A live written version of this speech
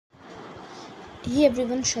Hey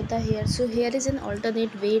everyone, Shraddha here. So here is an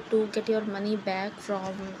alternate way to get your money back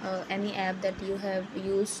from any app that you have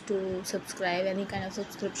used to subscribe, any kind of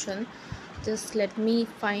subscription. Just let me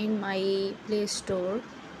find my Play Store.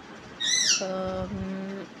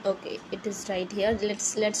 Okay, it is right here.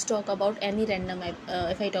 Let's talk about any random app.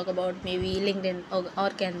 If I talk about maybe LinkedIn or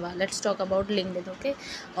Canva, let's talk about LinkedIn, okay,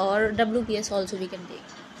 or WPS also we can take.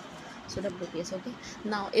 So WPS, okay.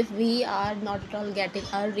 Now if we are not at all getting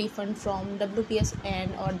a refund from WPS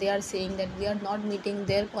and or they are saying that we are not meeting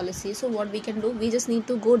their policy, so what we can do, we just need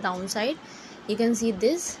to go downside. You can see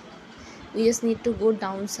this, we just need to go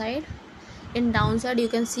downside. In downside you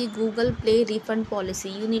can see Google Play refund policy.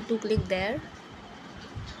 You need to click there,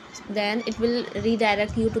 then it will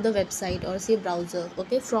redirect you to the website or say browser,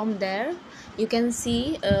 okay. From there you can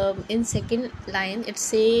see in second line it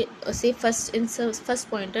say first in first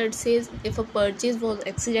pointer it says, if a purchase was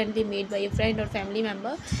accidentally made by a friend or family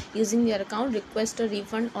member using your account, request a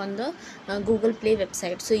refund on the Google Play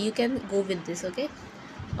website. So you can go with this, okay.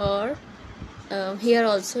 Or here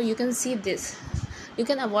also you can see this, you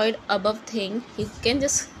can avoid above thing. You can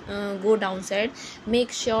just go downside,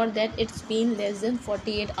 make sure that it's been less than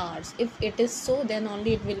 48 hours. If it is so, then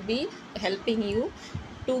only it will be helping you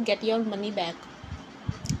to get your money back.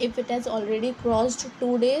 If it has already crossed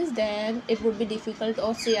 2 days, then it would be difficult,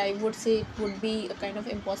 or say I would say it would be kind of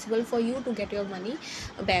impossible for you to get your money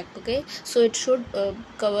back, okay. So it should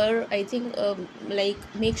cover, I think, like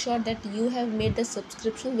make sure that you have made the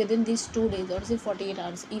subscription within these 2 days or say 48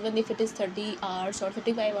 hours, even if it is 30 hours or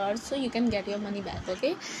 35 hours, so you can get your money back,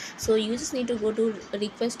 okay. So you just need to go to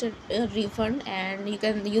request a refund, and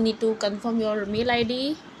you need to confirm your mail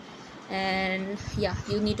ID, and yeah,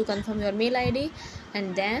 you need to confirm your mail ID,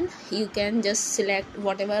 and then you can just select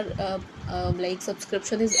whatever like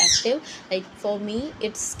subscription is active. Like for me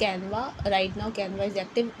it's Canva. Right now Canva is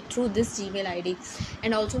active through this Gmail ID.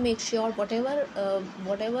 And also make sure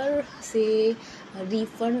whatever say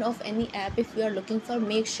refund of any app, if you are looking for,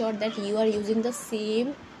 make sure that you are using the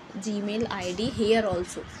same Gmail ID here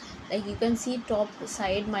also. Like you can see top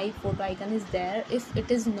side my photo icon is there. If it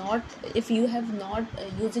is not, if you have not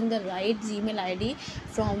using the right Gmail ID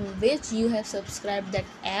from which you have subscribed that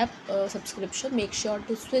app subscription, make sure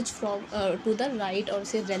to switch from to the right or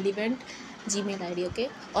say relevant Gmail ID, okay.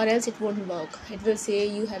 Or else it won't work. It will say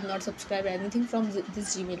you have not subscribed anything from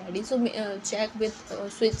this Gmail ID. So check with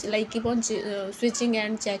switch, like keep on switching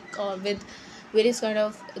and check with various kind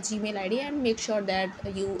of Gmail ID, and make sure that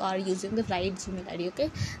you are using the right Gmail ID, okay.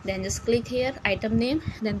 Then just click here item name,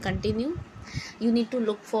 then continue. You need to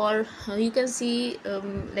look for you can see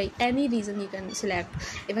like any reason you can select.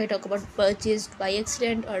 If I talk about purchased by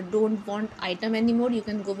accident or don't want item anymore, you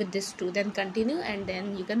can go with this too, then continue, and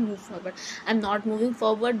then you can move forward. I'm not moving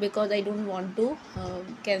forward because I don't want to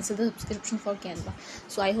cancel the subscription for Canva.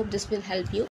 So I hope this will help you.